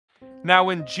Now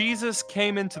when Jesus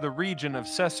came into the region of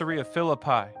Caesarea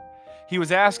Philippi, he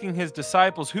was asking his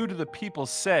disciples, "Who do the people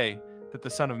say that the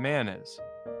Son of Man is?"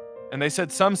 And they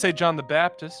said, "Some say John the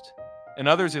Baptist, and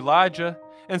others Elijah,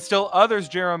 and still others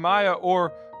Jeremiah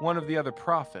or one of the other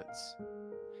prophets."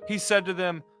 He said to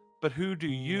them, "But who do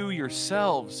you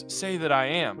yourselves say that I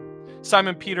am?"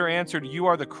 Simon Peter answered, "You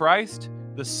are the Christ,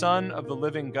 the Son of the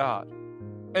living God."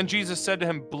 And Jesus said to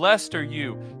him, "Blessed are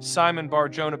you, Simon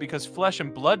Bar-Jonah, because flesh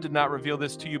and blood did not reveal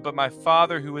this to you, but my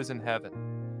Father who is in heaven.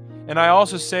 And I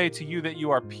also say to you that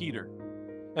you are Peter,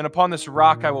 and upon this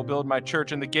rock I will build my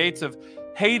church, and the gates of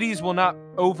Hades will not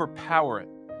overpower it.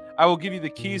 I will give you the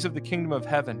keys of the kingdom of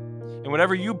heaven, and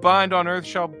whatever you bind on earth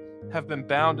shall have been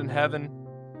bound in heaven,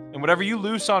 and whatever you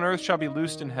loose on earth shall be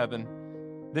loosed in heaven."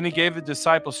 Then he gave the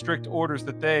disciples strict orders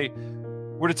that they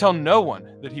were to tell no one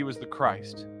that he was the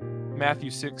Christ. Matthew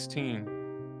 16,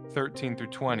 13 through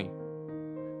 20.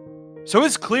 So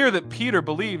it's clear that Peter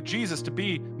believed Jesus to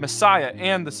be Messiah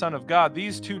and the Son of God.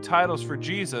 These two titles for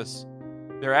Jesus,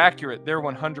 they're accurate, they're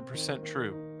 100%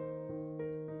 true.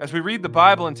 As we read the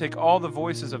Bible and take all the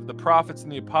voices of the prophets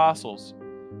and the apostles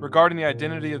regarding the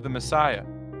identity of the Messiah,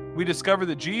 we discover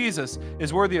that Jesus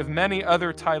is worthy of many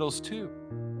other titles too.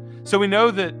 So we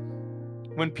know that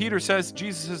when Peter says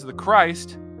Jesus is the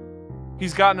Christ,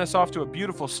 he's gotten us off to a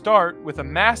beautiful start with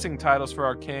amassing titles for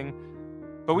our King.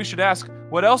 But we should ask,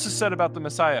 what else is said about the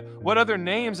Messiah? What other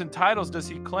names and titles does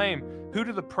he claim? Who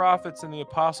do the prophets and the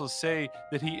apostles say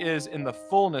that he is in the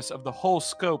fullness of the whole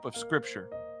scope of Scripture?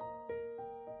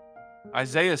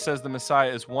 Isaiah says the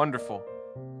Messiah is wonderful,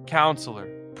 Counselor,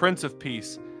 Prince of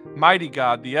Peace, Mighty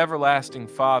God, the Everlasting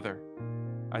Father.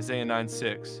 Isaiah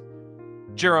 9:6.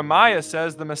 Jeremiah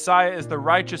says the Messiah is the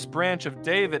righteous branch of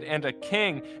David and a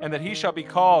king, and that he shall be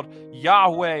called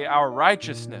Yahweh our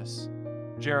righteousness.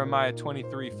 Jeremiah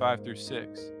 23:5 through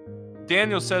 6.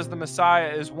 Daniel says the Messiah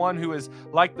is one who is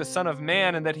like the Son of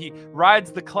Man, and that he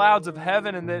rides the clouds of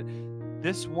heaven, and that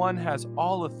this one has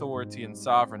all authority and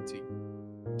sovereignty.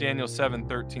 Daniel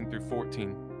 7:13 through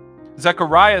 14.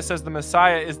 Zechariah says the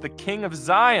Messiah is the King of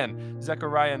Zion.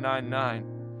 Zechariah 9:9.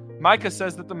 Micah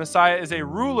says that the Messiah is a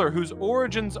ruler whose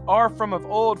origins are from of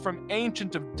old, from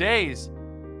ancient of days.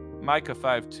 Micah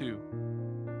 5:2.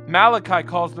 Malachi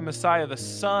calls the Messiah the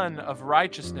Son of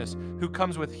Righteousness, who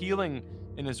comes with healing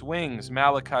in his wings.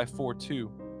 Malachi 4:2.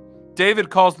 David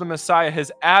calls the Messiah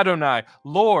his Adonai,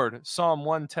 Lord, Psalm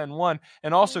 110:1,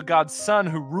 and also God's Son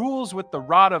who rules with the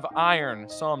rod of iron,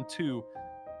 Psalm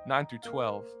 2:9 through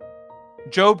 12.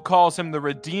 Job calls him the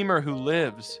Redeemer who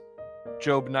lives,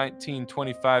 Job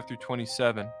 19:25 through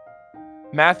 27.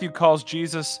 Matthew calls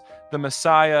Jesus the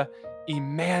Messiah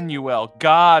Emmanuel,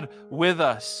 God with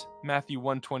us, Matthew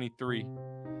 1:23.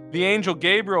 The angel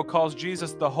Gabriel calls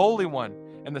Jesus the Holy One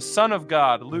and the Son of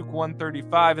God, Luke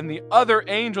 1:35. And the other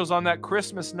angels on that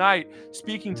Christmas night,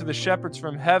 speaking to the shepherds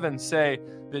from heaven, say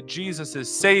that Jesus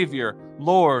is Savior,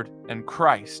 Lord, and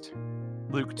Christ,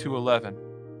 Luke 2:11.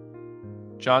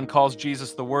 John calls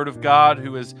Jesus the Word of God,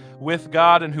 who is with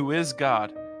God and who is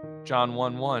God, John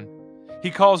 1:1.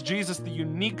 He calls Jesus the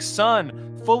unique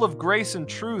Son, full of grace and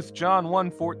truth, John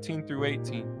 1:14 through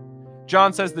 18.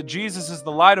 John says that Jesus is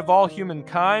the light of all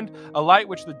humankind, a light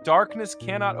which the darkness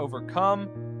cannot overcome,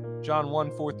 John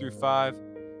 1:4 through 5.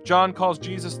 John calls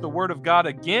Jesus the Word of God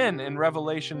again in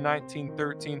Revelation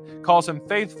 19:13, calls him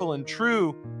faithful and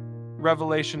true,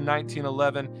 Revelation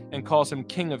 19:11, and calls him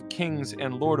King of Kings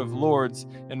and Lord of Lords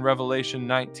in Revelation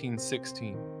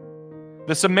 19:16.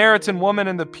 The Samaritan woman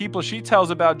and the people she tells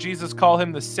about Jesus call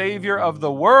him the Savior of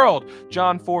the world,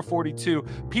 John 4:42.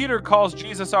 Peter calls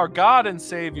Jesus our God and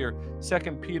Savior,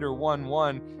 2 Peter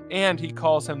 1:1, and he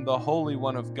calls him the Holy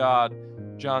One of God,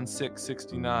 John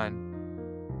 6:69.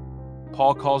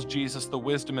 Paul calls Jesus the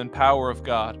wisdom and power of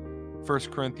God,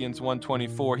 1 Corinthians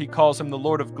 1:24. He calls him the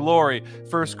Lord of glory,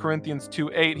 1 Corinthians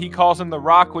 2:8. He calls him the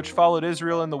rock which followed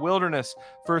Israel in the wilderness,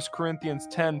 1 Corinthians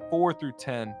 10:4 through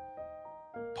 10.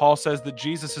 Paul says that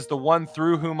Jesus is the one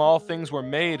through whom all things were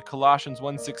made, Colossians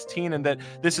 1:16, and that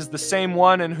this is the same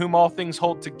one in whom all things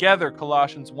hold together,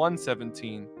 Colossians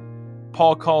 1:17.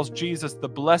 Paul calls Jesus the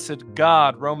blessed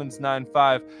God, Romans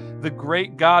 9:5, the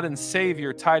great God and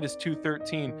Savior, Titus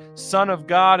 2:13, Son of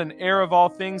God and heir of all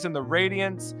things, and the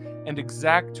radiance and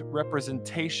exact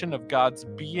representation of God's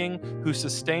being, who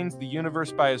sustains the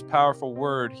universe by his powerful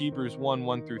word, Hebrews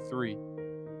 1:1 through 3.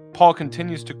 Paul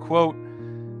continues to quote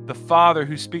the Father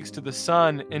who speaks to the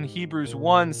Son in Hebrews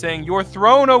 1, saying, "Your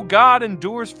throne, O God,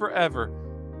 endures forever,"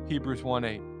 Hebrews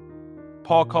 1:8.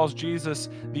 Paul calls Jesus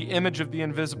the image of the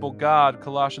invisible God,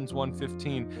 Colossians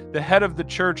 1:15, the head of the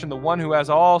church and the one who has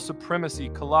all supremacy,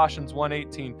 Colossians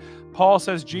 1:18. Paul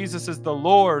says Jesus is the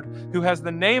Lord who has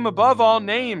the name above all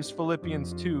names,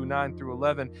 Philippians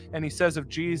 2:9-11, and he says of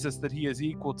Jesus that he is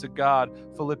equal to God,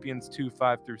 Philippians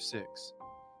 2:5-6.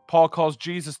 Paul calls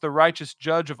Jesus the righteous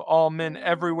judge of all men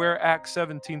everywhere, Acts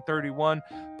 17:31.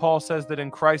 Paul says that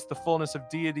in Christ the fullness of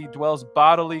deity dwells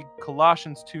bodily,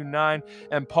 Colossians 2:9.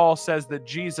 And Paul says that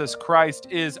Jesus Christ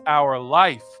is our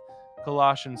life,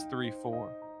 Colossians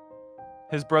 3:4.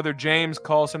 His brother James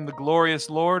calls him the glorious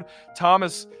Lord.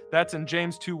 Thomas, that's in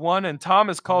James 2:1. And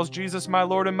Thomas calls Jesus my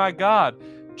Lord and my God,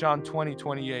 John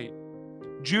 20:28.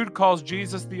 Jude calls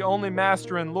Jesus the only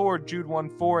master and Lord, Jude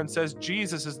 1:4, and says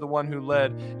Jesus is the one who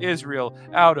led Israel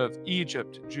out of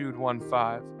Egypt, Jude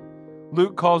 1:5.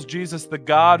 Luke calls Jesus the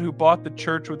God who bought the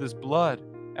church with his blood,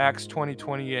 Acts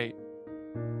 20:28.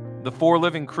 The 4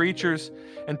 living creatures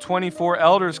and 24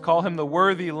 elders call him the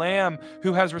worthy Lamb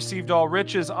who has received all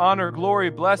riches, honor, glory,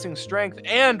 blessing, strength,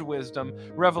 and wisdom,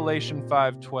 Revelation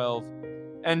 5:12.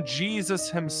 And Jesus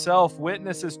himself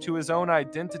witnesses to his own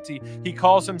identity. He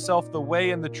calls himself the way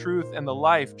and the truth and the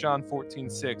life, John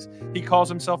 14:6. He calls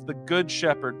himself the good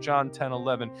shepherd, John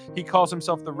 10:11. He calls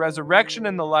himself the resurrection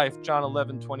and the life, John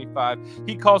 11:25.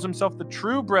 He calls himself the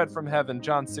true bread from heaven,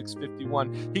 John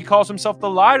 6:51. He calls himself the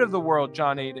light of the world,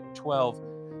 John 8:12.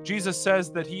 Jesus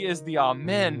says that he is the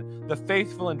Amen, the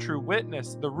faithful and true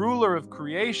witness, the ruler of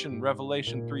creation,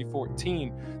 Revelation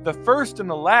 3:14, the first and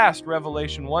the last,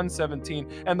 Revelation 1:17,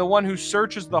 and the one who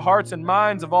searches the hearts and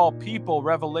minds of all people,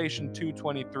 Revelation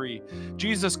 2:23.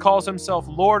 Jesus calls himself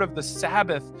Lord of the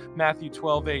Sabbath, Matthew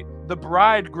 12:8, the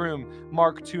bridegroom,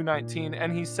 Mark 2:19,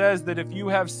 and he says that if you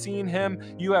have seen him,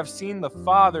 you have seen the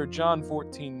Father, John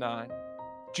 14:9.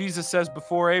 Jesus says,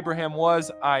 before Abraham was,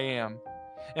 I am.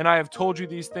 And I have told you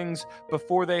these things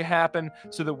before they happen,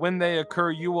 so that when they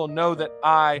occur, you will know that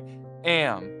I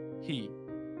am he.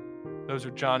 Those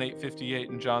are John 8:58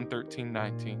 and John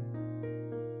 13:19.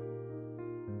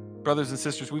 Brothers and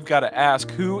sisters, we've got to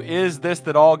ask, who is this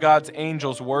that all God's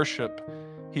angels worship?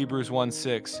 Hebrews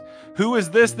 1:6. Who is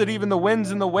this that even the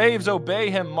winds and the waves obey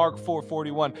him? Mark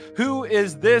 4:41. Who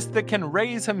is this that can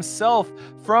raise himself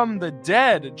from the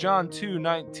dead? John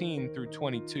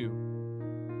 2:19-22.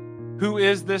 Who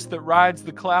is this that rides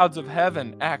the clouds of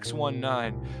heaven? Acts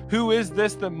 1:9. Who is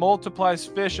this that multiplies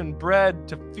fish and bread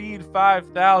to feed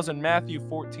 5,000? Matthew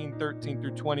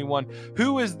 14:13-21.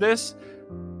 Who is this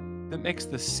that makes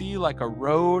the sea like a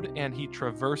road and he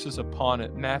traverses upon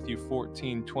it? Matthew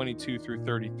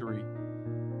 14:22-33.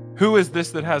 Who is this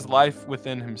that has life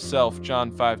within himself? John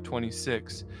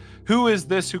 5:26. Who is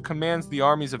this who commands the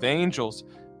armies of angels?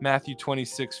 Matthew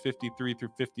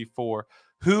 26:53-54.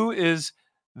 Who is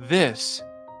this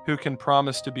who can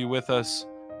promise to be with us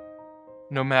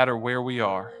no matter where we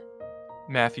are?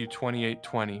 Matthew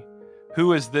 28:20.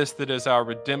 Who is this that is our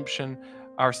redemption,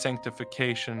 our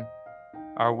sanctification,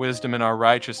 our wisdom, and our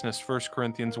righteousness? 1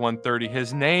 Corinthians 1:30.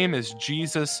 His name is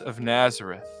Jesus of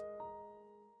Nazareth.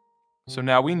 So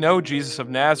now we know Jesus of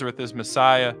Nazareth is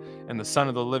Messiah and the Son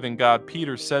of the living God.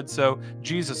 Peter said so.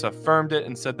 Jesus affirmed it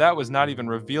and said that was not even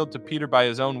revealed to Peter by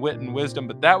his own wit and wisdom,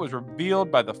 but that was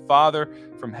revealed by the Father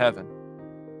from heaven.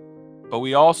 But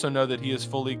we also know that he is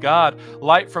fully God,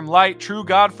 light from light, true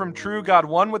God from true God,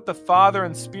 one with the Father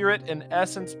and Spirit in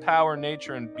essence, power,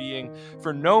 nature, and being.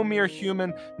 For no mere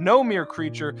human, no mere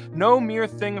creature, no mere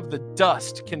thing of the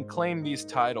dust can claim these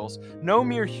titles. No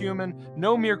mere human,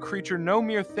 no mere creature, no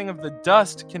mere thing of the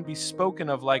dust can be spoken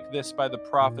of like this by the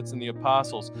prophets and the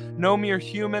apostles. No mere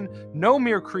human, no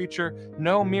mere creature,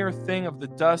 no mere thing of the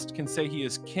dust can say he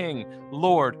is King,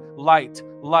 Lord, light,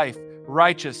 life,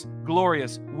 righteous,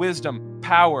 glorious, wisdom,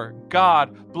 power,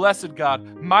 God, blessed God,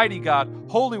 mighty God,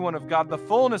 Holy One of God, the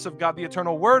fullness of God, the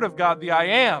eternal Word of God, the I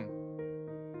Am,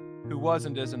 who was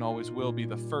and is and always will be,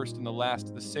 the first and the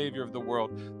last, the Savior of the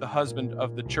world, the husband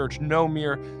of the church. No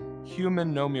mere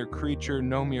human, no mere creature,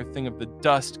 no mere thing of the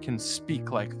dust can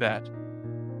speak like that.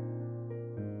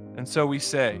 And so we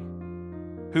say,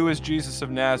 who is Jesus of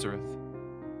Nazareth?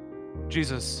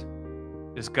 Jesus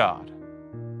is God.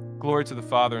 Glory to the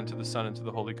Father, and to the Son, and to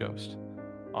the Holy Ghost.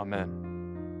 Amen.